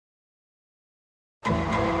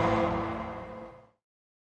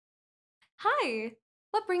Hi!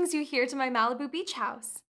 What brings you here to my Malibu beach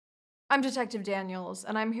house? I'm Detective Daniels,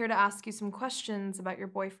 and I'm here to ask you some questions about your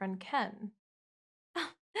boyfriend Ken.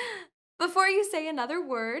 Before you say another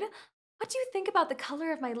word, what do you think about the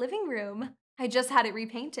color of my living room? I just had it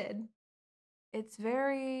repainted. It's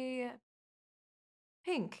very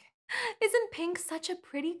pink. Isn't pink such a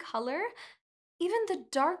pretty color? Even the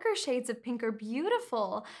darker shades of pink are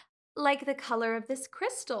beautiful, like the color of this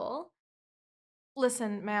crystal.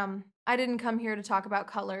 Listen, ma'am, I didn't come here to talk about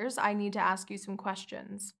colors. I need to ask you some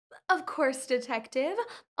questions. Of course, detective.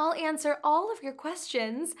 I'll answer all of your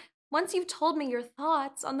questions once you've told me your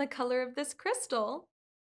thoughts on the color of this crystal.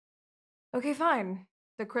 Okay, fine.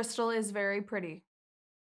 The crystal is very pretty.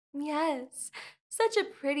 Yes, such a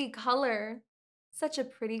pretty color. Such a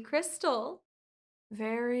pretty crystal.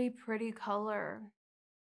 Very pretty color.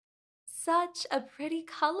 Such a pretty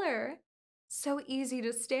color. So easy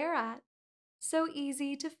to stare at. So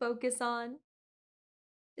easy to focus on.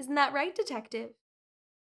 Isn't that right, detective?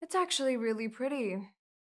 It's actually really pretty.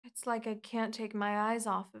 It's like I can't take my eyes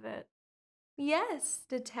off of it. Yes,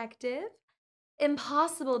 detective.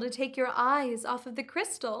 Impossible to take your eyes off of the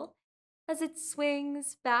crystal as it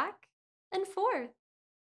swings back and forth,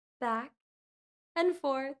 back and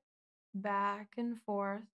forth, back and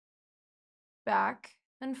forth, back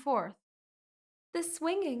and forth. The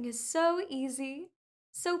swinging is so easy,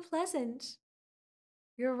 so pleasant.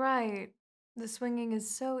 You're right. The swinging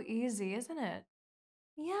is so easy, isn't it?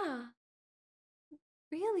 Yeah,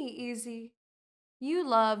 really easy. You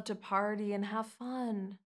love to party and have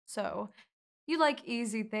fun. So, you like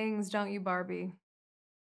easy things, don't you, Barbie?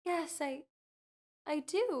 Yes, I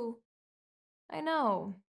do. I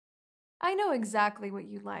know. I know exactly what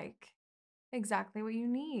you like, exactly what you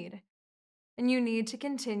need. And you need to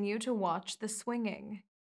continue to watch the swinging.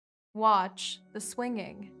 Watch the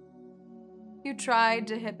swinging. You tried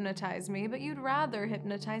to hypnotize me, but you'd rather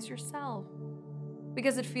hypnotize yourself.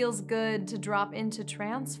 Because it feels good to drop into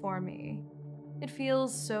trance for me. It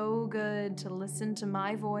feels so good to listen to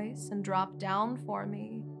my voice and drop down for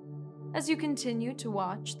me as you continue to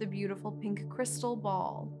watch the beautiful pink crystal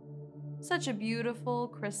ball. Such a beautiful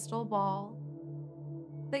crystal ball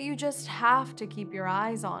that you just have to keep your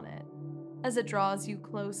eyes on it as it draws you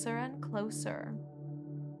closer and closer.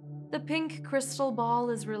 The pink crystal ball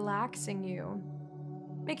is relaxing you,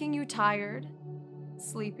 making you tired,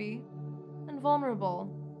 sleepy, and vulnerable.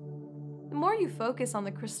 The more you focus on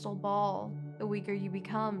the crystal ball, the weaker you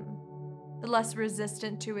become, the less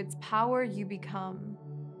resistant to its power you become,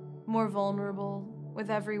 more vulnerable with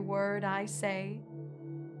every word I say,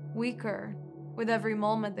 weaker with every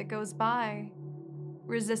moment that goes by.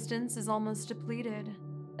 Resistance is almost depleted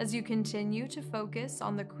as you continue to focus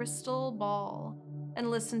on the crystal ball and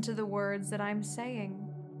listen to the words that I'm saying.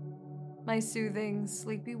 My soothing,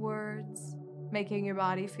 sleepy words, making your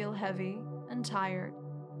body feel heavy and tired.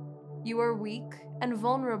 You are weak and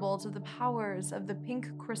vulnerable to the powers of the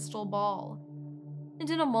pink crystal ball. And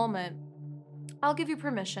in a moment, I'll give you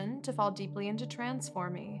permission to fall deeply into trance for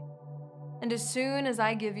me. And as soon as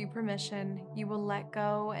I give you permission, you will let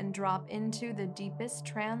go and drop into the deepest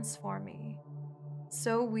trance for me.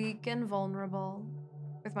 So weak and vulnerable,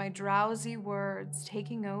 with my drowsy words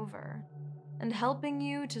taking over and helping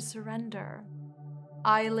you to surrender.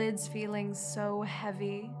 Eyelids feeling so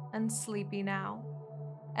heavy and sleepy now.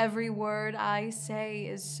 Every word I say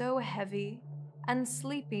is so heavy and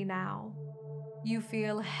sleepy now. You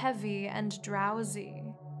feel heavy and drowsy,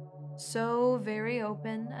 so very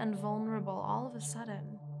open and vulnerable all of a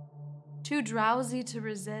sudden. Too drowsy to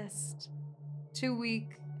resist, too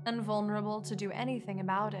weak and vulnerable to do anything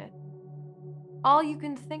about it. All you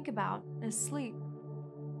can think about is sleep.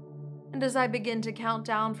 And as I begin to count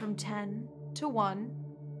down from 10 to 1,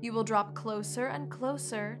 you will drop closer and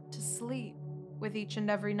closer to sleep with each and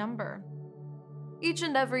every number. Each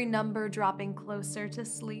and every number dropping closer to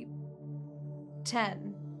sleep.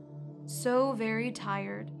 10. So very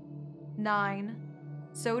tired. 9.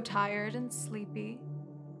 So tired and sleepy.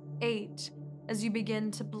 8. As you begin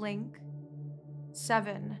to blink.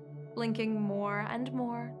 7. Blinking more and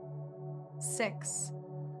more. 6.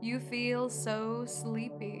 You feel so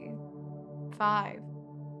sleepy. 5.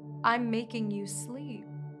 I'm making you sleep.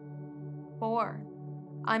 4.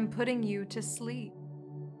 I'm putting you to sleep.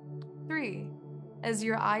 3. As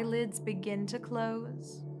your eyelids begin to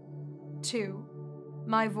close. 2.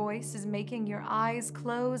 My voice is making your eyes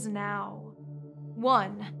close now.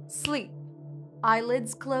 1. Sleep.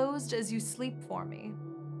 Eyelids closed as you sleep for me.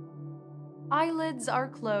 Eyelids are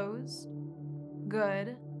closed.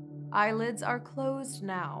 Good. Eyelids are closed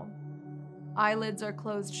now. Eyelids are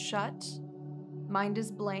closed shut. Mind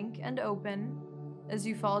is blank and open as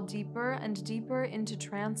you fall deeper and deeper into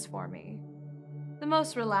trance for me. The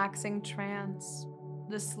most relaxing trance,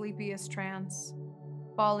 the sleepiest trance,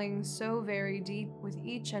 falling so very deep with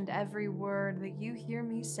each and every word that you hear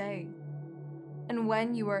me say. And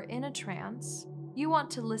when you are in a trance, you want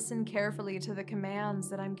to listen carefully to the commands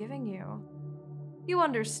that I'm giving you. You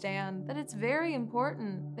understand that it's very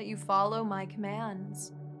important that you follow my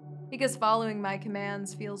commands, because following my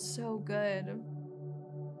commands feels so good.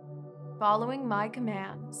 Following my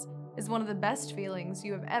commands is one of the best feelings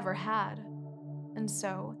you have ever had. And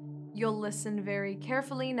so, you'll listen very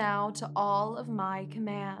carefully now to all of my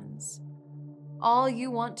commands. All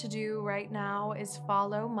you want to do right now is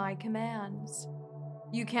follow my commands.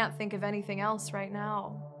 You can't think of anything else right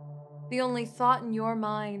now. The only thought in your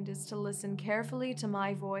mind is to listen carefully to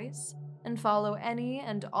my voice and follow any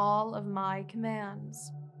and all of my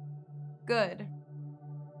commands. Good.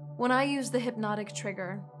 When I use the hypnotic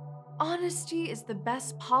trigger, honesty is the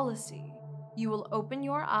best policy. You will open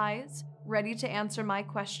your eyes, ready to answer my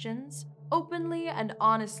questions, openly and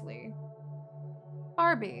honestly.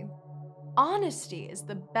 Barbie, honesty is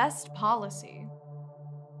the best policy.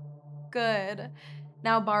 Good.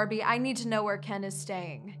 Now, Barbie, I need to know where Ken is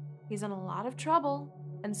staying. He's in a lot of trouble,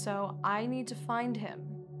 and so I need to find him.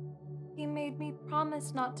 He made me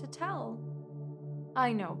promise not to tell.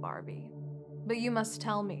 I know, Barbie, but you must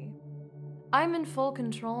tell me. I'm in full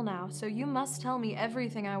control now, so you must tell me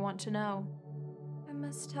everything I want to know. I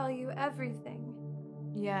must tell you everything.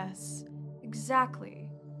 Yes, exactly.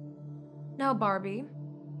 Now, Barbie,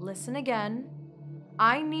 listen again.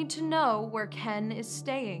 I need to know where Ken is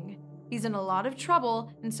staying. He's in a lot of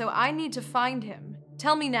trouble, and so I need to find him.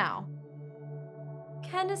 Tell me now.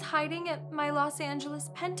 Ken is hiding at my Los Angeles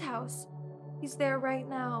penthouse. He's there right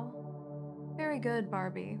now. Very good,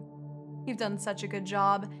 Barbie. You've done such a good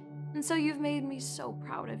job, and so you've made me so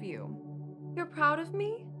proud of you. You're proud of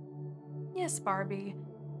me? Yes, Barbie.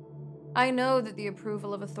 I know that the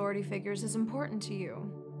approval of authority figures is important to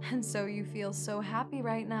you, and so you feel so happy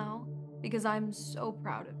right now because I'm so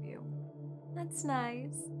proud of you. That's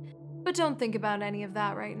nice. But don't think about any of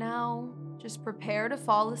that right now. Just prepare to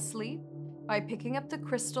fall asleep by picking up the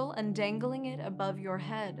crystal and dangling it above your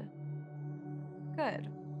head. Good.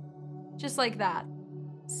 Just like that.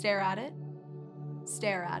 Stare at it.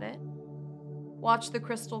 Stare at it. Watch the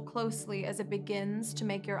crystal closely as it begins to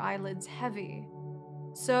make your eyelids heavy.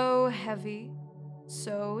 So heavy,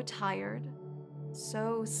 so tired,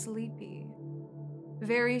 so sleepy.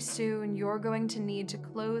 Very soon, you're going to need to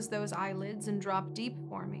close those eyelids and drop deep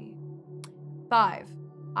for me. 5.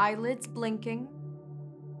 Eyelids blinking.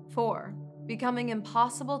 4. Becoming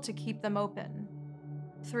impossible to keep them open.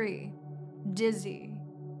 3. Dizzy.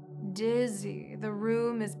 Dizzy. The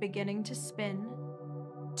room is beginning to spin.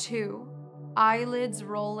 2. Eyelids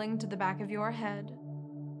rolling to the back of your head.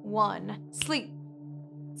 1. Sleep.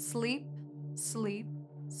 Sleep, sleep,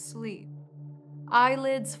 sleep.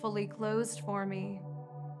 Eyelids fully closed for me.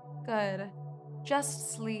 Good.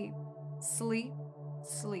 Just sleep, sleep,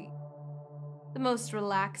 sleep. The most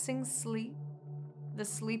relaxing sleep, the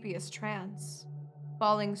sleepiest trance,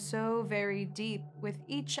 falling so very deep with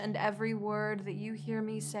each and every word that you hear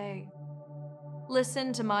me say.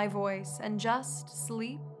 Listen to my voice and just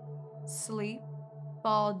sleep, sleep,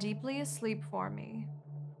 fall deeply asleep for me.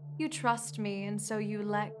 You trust me, and so you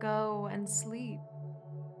let go and sleep.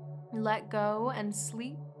 Let go and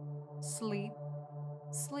sleep, sleep,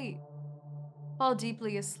 sleep. Fall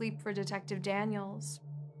deeply asleep for Detective Daniels.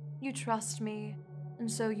 You trust me,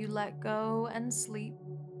 and so you let go and sleep.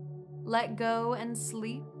 Let go and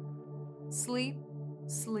sleep, sleep,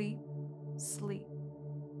 sleep, sleep.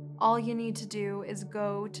 All you need to do is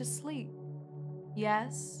go to sleep.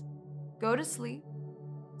 Yes, go to sleep,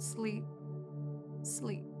 sleep,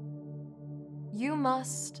 sleep. You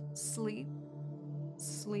must sleep,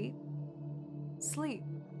 sleep, sleep.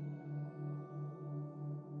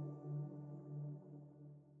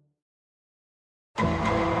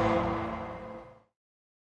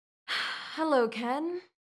 Hello, Ken.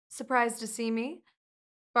 Surprised to see me?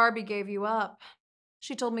 Barbie gave you up.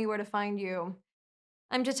 She told me where to find you.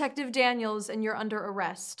 I'm Detective Daniels, and you're under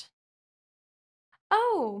arrest.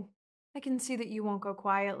 Oh, I can see that you won't go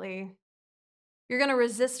quietly. You're gonna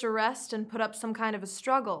resist arrest and put up some kind of a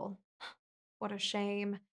struggle. What a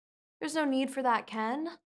shame. There's no need for that, Ken.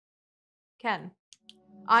 Ken,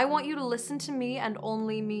 I want you to listen to me and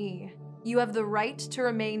only me. You have the right to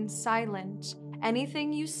remain silent.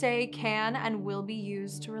 Anything you say can and will be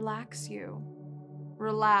used to relax you.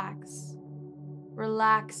 Relax.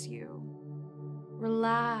 Relax you.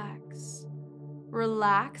 Relax.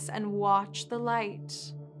 Relax and watch the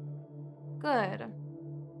light. Good.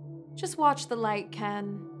 Just watch the light,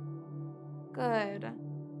 Ken. Good.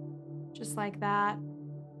 Just like that.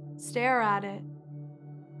 Stare at it.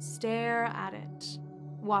 Stare at it.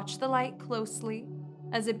 Watch the light closely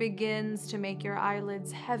as it begins to make your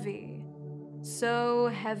eyelids heavy. So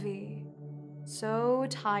heavy. So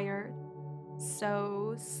tired.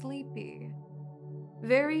 So sleepy.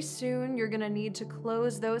 Very soon, you're gonna need to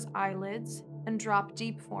close those eyelids and drop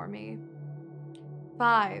deep for me.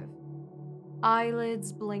 5.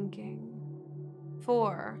 Eyelids blinking.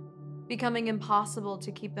 4. Becoming impossible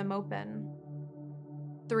to keep them open.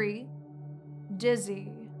 3.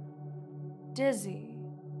 Dizzy. Dizzy.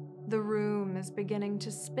 The room is beginning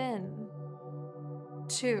to spin.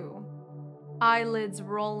 2. Eyelids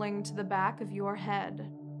rolling to the back of your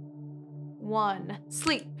head. 1.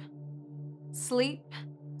 Sleep. Sleep,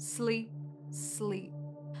 sleep, sleep.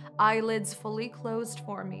 Eyelids fully closed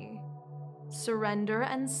for me. Surrender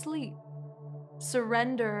and sleep.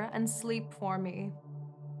 Surrender and sleep for me.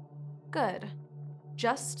 Good.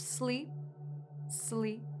 Just sleep,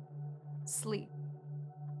 sleep, sleep.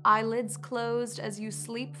 Eyelids closed as you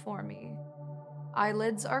sleep for me.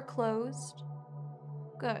 Eyelids are closed.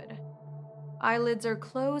 Good. Eyelids are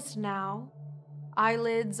closed now.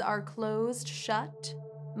 Eyelids are closed shut.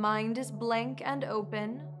 Mind is blank and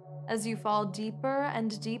open as you fall deeper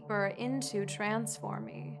and deeper into trance for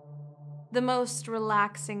me. The most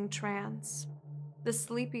relaxing trance. The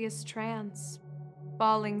sleepiest trance.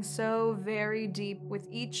 Falling so very deep with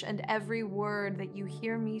each and every word that you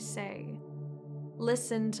hear me say.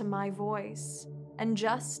 Listen to my voice and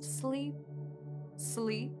just sleep,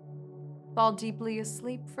 sleep. Fall deeply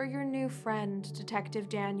asleep for your new friend, Detective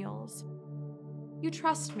Daniels. You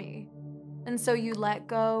trust me, and so you let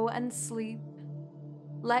go and sleep.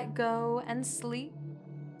 Let go and sleep,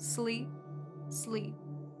 sleep, sleep.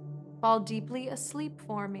 Fall deeply asleep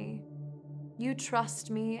for me. You trust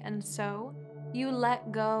me, and so you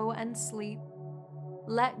let go and sleep.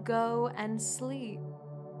 Let go and sleep.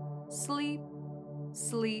 Sleep,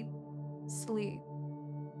 sleep, sleep.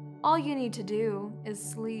 All you need to do is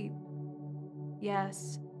sleep.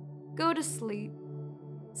 Yes, go to sleep.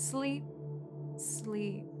 Sleep,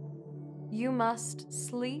 sleep. You must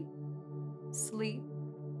sleep, sleep,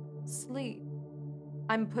 sleep.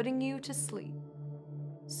 I'm putting you to sleep.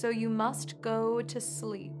 So you must go to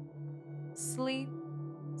sleep. Sleep,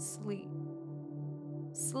 sleep.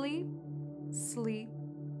 Sleep, sleep,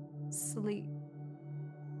 sleep.